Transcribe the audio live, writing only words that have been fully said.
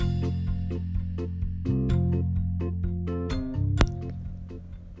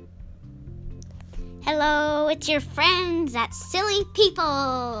Hello, it's your friends at Silly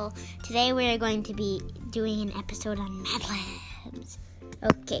People. Today we are going to be doing an episode on Mad Libs.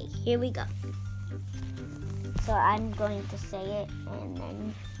 Okay, here we go. So I'm going to say it, and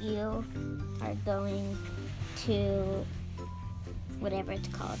then you are going to whatever it's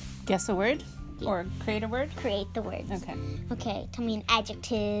called. Guess a word? Yeah. Or create a word? Create the words. Okay. Okay, tell me an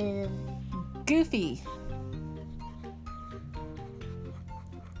adjective. Goofy.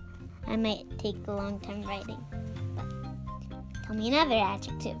 I might take a long time writing, but tell me another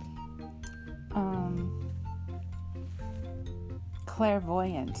adjective.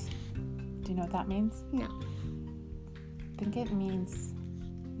 Clairvoyant. Do you know what that means? No. I think it means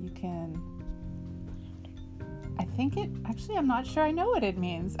you can... I'm not sure I know what it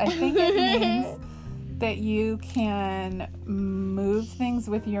means. I think it means that you can move things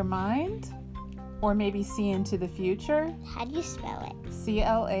with your mind or maybe see into the future. How do you spell it?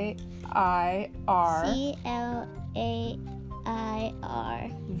 CLAIR CLAIR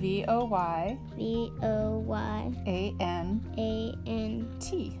VOY VOYANT.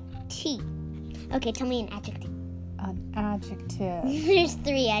 T. Okay, tell me an adjective. An adjective. There's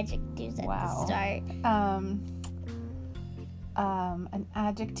 3 adjectives at Wow. the start. An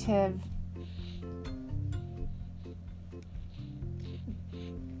adjective.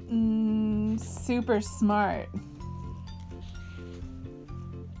 Super smart.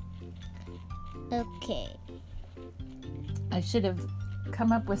 Okay. I should have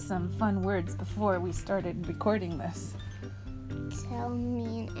come up with some fun words before we started recording this. Tell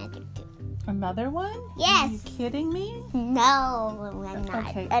me an adjective. Another one? Yes. Are you kidding me? No, I'm not.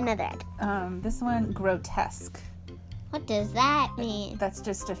 Okay. Another adjective. This one, grotesque. What does that mean? That's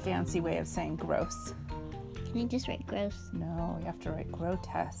just a fancy way of saying gross. Can I just write gross? No, you have to write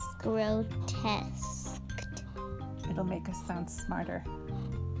grotesque. Grotesque. It'll make us sound smarter.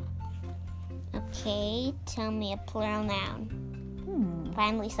 Okay, tell me a plural noun.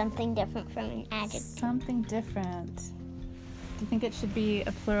 Finally, something different from an adjective. Something different. Do you think it should be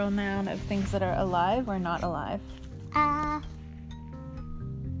a plural noun of things that are alive or not alive? I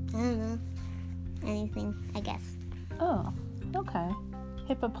don't know. Anything, I guess. Oh, okay.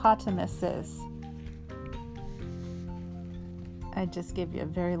 Hippopotamuses. I just gave you a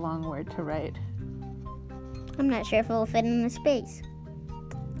very long word to write. I'm not sure if it will fit in the space.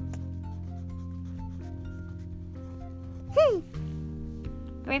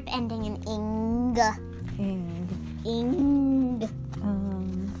 Verb ending in ing. Ing.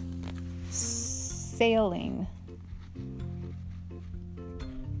 Sailing.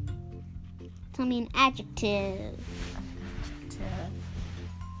 Tell me an adjective.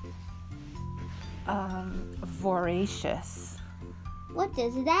 Voracious. What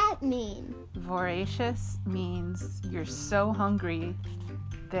does that mean? Voracious means you're so hungry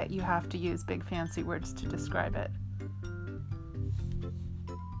that you have to use big fancy words to describe it.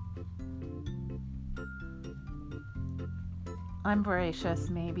 I'm voracious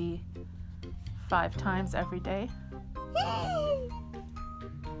maybe 5 times every day.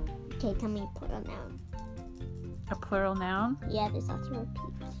 Okay, tell me a plural noun. A plural noun? Yeah, there's lots of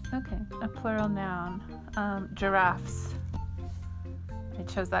repeats. Okay, a plural noun. Giraffes. I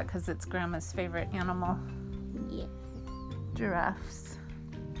chose that because it's Grandma's favorite animal. Yeah. Giraffes.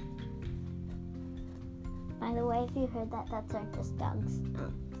 By the way, if you heard that, that's our just dogs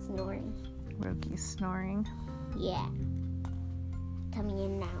snoring. Rokie's snoring. Yeah. Tell me a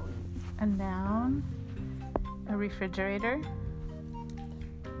noun. A noun. A refrigerator.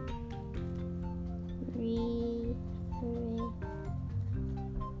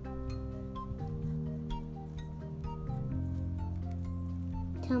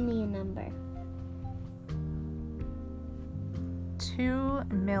 Tell me a number. 2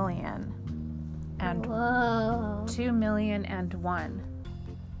 million. And Whoa. 2,000,001.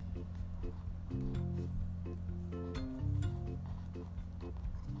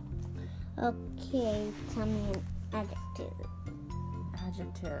 Okay, tell me an adjective.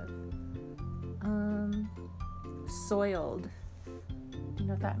 Adjective. Soiled. Do you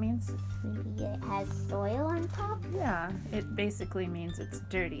know what that means? Maybe it has soil on top? Yeah, it basically means it's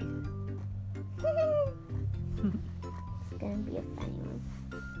dirty. It's gonna be a funny one.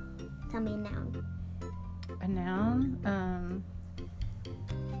 Tell me a noun. A noun?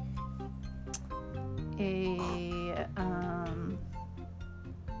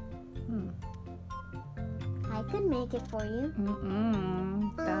 I could make it for you.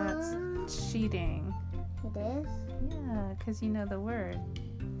 That's cheating. It is? Yeah, because you know the words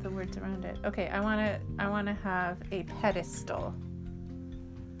around it. Okay, I wanna have a pedestal.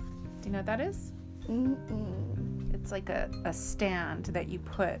 Do you know what that is? Mm-mm. It's like a stand that you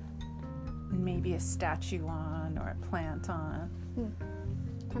put maybe a statue on or a plant on.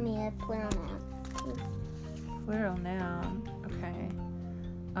 Tell me a plural noun. Plural noun. Okay.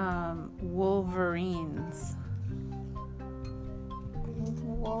 Wolverines.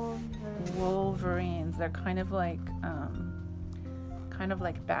 Wolverines. They're kind of like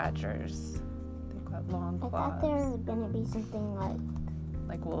badgers. They've got long claws. I thought there was gonna be something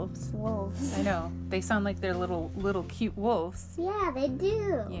like wolves. Wolves. I know. They sound like they're little cute wolves. Yeah, they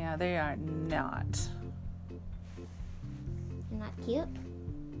do. Yeah, they are not. Not cute?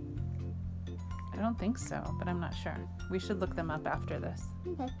 I don't think so, but I'm not sure. We should look them up after this.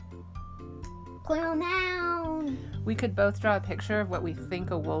 Okay. Plural noun. We could both draw a picture of what we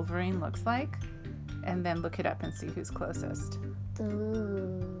think a wolverine looks like, and then look it up and see who's closest.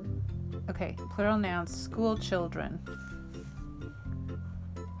 Ooh. Okay, plural nouns, school children.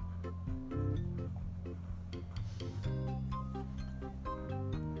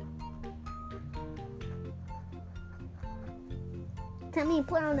 Tell me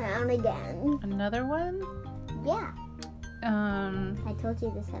plural noun again. Another one? Yeah. I told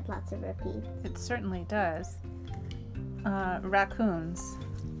you this had lots of repeats. It certainly does. Raccoons.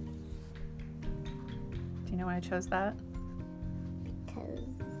 Do you know why I chose that? Because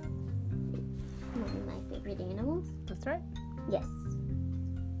one of my favorite animals. That's right. Yes.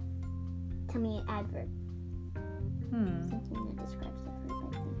 Tell me an adverb. Something that describes the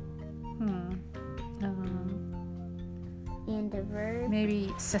verb, I think. And a verb.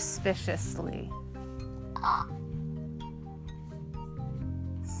 Maybe suspiciously.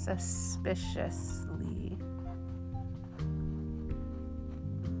 Suspiciously.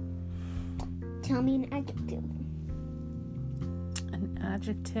 Tell me an adjective. An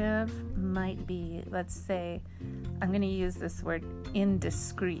adjective might be, let's say, I'm going to use this word,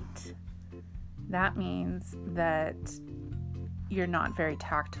 indiscreet. That means that you're not very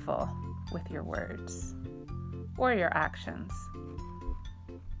tactful with your words or your actions.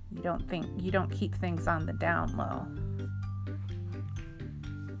 You don't keep things on the down low.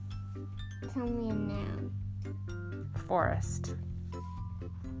 Tell me a noun. Forest.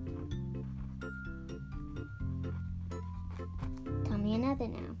 Tell me another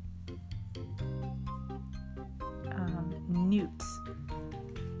noun. Newt.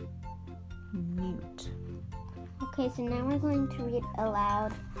 Newt. Okay, so now we're going to read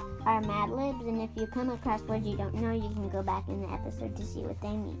aloud our Mad Libs, and if you come across words you don't know, you can go back in the episode to see what they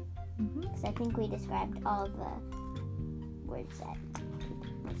mean. Because I think we described all the words that people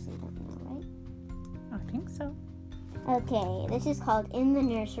mostly don't know, right? I think so. Okay, this is called In the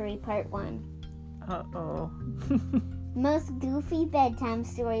Nursery, Part 1. Uh-oh. Most goofy bedtime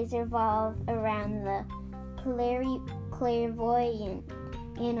stories revolve around the clairvoyant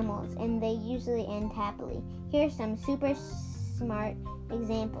animals, and they usually end happily. Here are some super smart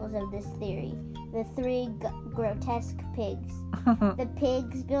examples of this theory. The 3 grotesque pigs. The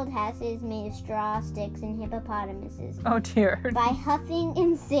pigs build houses made of straw, sticks, and hippopotamuses. Oh dear. By huffing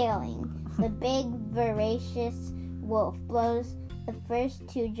and sailing, the big voracious wolf blows the first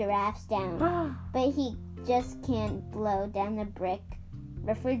 2 giraffes down, but he just can't blow down the brick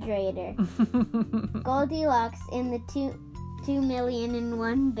refrigerator. Goldilocks and the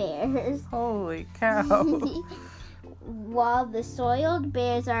 2,000,001 bears. Holy cow. While the soiled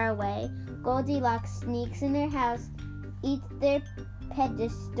bears are away, Goldilocks sneaks in their house, eats their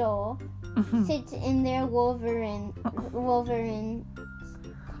pedestal, sits in their Wolverine,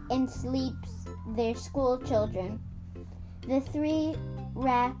 and sleeps their school children. The 3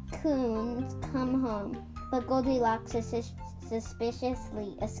 raccoons come home, but Goldilocks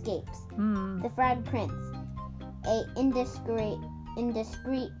suspiciously escapes. The Frog Prince, a indiscreet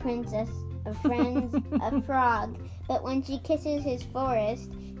princess, befriends a frog, but when she kisses his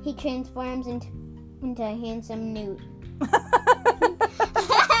forest, he transforms into a handsome newt.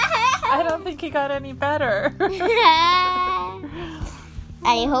 I don't think he got any better.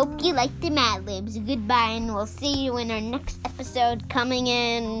 I hope you liked the Mad Libs. Goodbye, and we'll see you in our next episode coming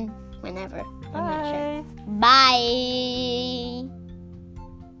in whenever. I'm not sure. Bye.